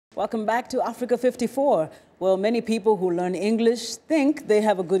Welcome back to Africa 54. Well, many people who learn English think they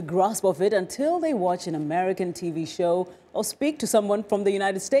have a good grasp of it until they watch an American TV show or speak to someone from the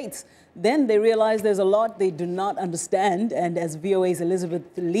United States. Then they realize there's a lot they do not understand. And as VOA's Elizabeth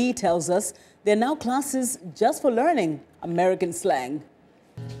Lee tells us, there are now classes just for learning American slang.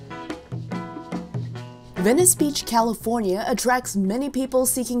 Venice Beach, California attracts many people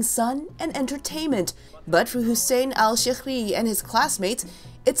seeking sun and entertainment. But for Hussein Al-Shehri and his classmates,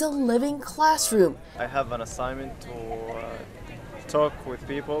 it's a living classroom. I have an assignment to talk with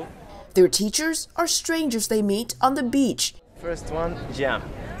people. Their teachers are strangers they meet on the beach. First one, jam.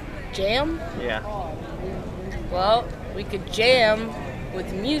 Jam? Yeah. Well, we could jam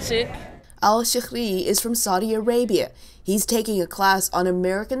with music. Al-Shehri is from Saudi Arabia. He's taking a class on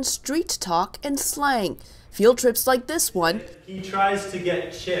American street talk and slang. Field trips like this one, he tries to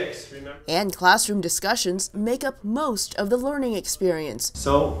get chicks, remember? And classroom discussions make up most of the learning experience.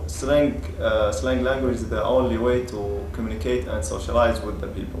 So slang language is the only way to communicate and socialize with the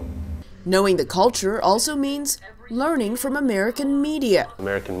people. Knowing the culture also means learning from American media.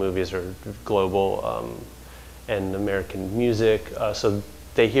 American movies are global, and American music, so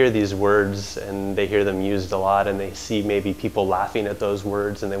they hear these words and they hear them used a lot, and they see maybe people laughing at those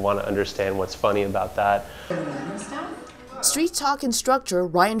words and they want to understand what's funny about that. Street talk instructor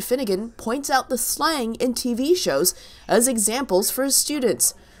Ryan Finnegan points out the slang in TV shows as examples for his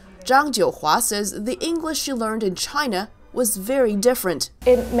students. Zhang Jiuhua says the English she learned in China was very different.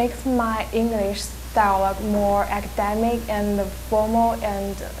 It makes my English style more academic and formal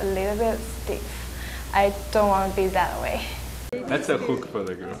and a little bit stiff. I don't want to be that way. That's a hook for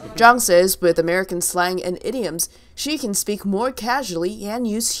the girl. Zhang says with American slang and idioms, she can speak more casually and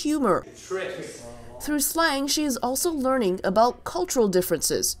use humor. Tricks. Through slang, she is also learning about cultural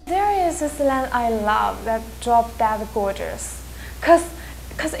differences. There is a slang I love that drop dead gorgeous. Cause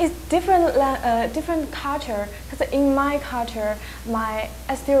it's different culture. Cause in my culture, I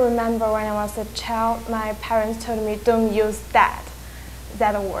still remember when I was a child, my parents told me don't use that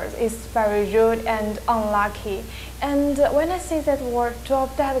word. It's very rude and unlucky. And when I see that word,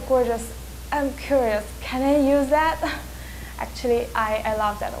 drop dead gorgeous, I'm curious, can I use that? Actually, I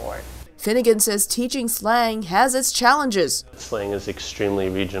love that word. Finnegan says teaching slang has its challenges. Slang is extremely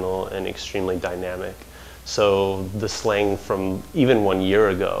regional and extremely dynamic. So the slang from even 1 year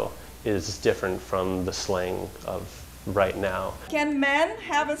ago is different from the slang of right now. Can men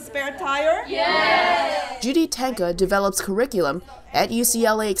have a spare tire? Yes! Judy Tanka develops curriculum at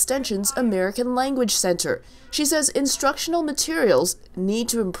UCLA Extension's American Language Center. She says instructional materials need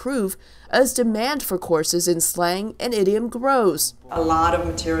to improve as demand for courses in slang and idiom grows. A lot of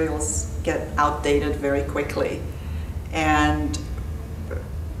materials get outdated very quickly, and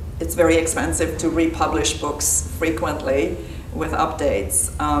it's very expensive to republish books frequently with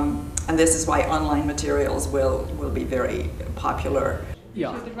updates. And this is why online materials will be very popular.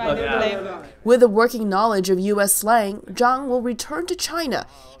 With a working knowledge of U.S. slang, Zhang will return to China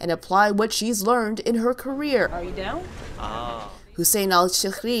and apply what she's learned in her career. Are you down? Hussein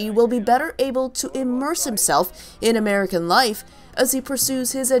Al-Shehri will be better able to immerse himself in American life as he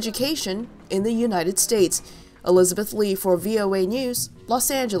pursues his education in the United States. Elizabeth Lee for VOA News, Los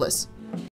Angeles.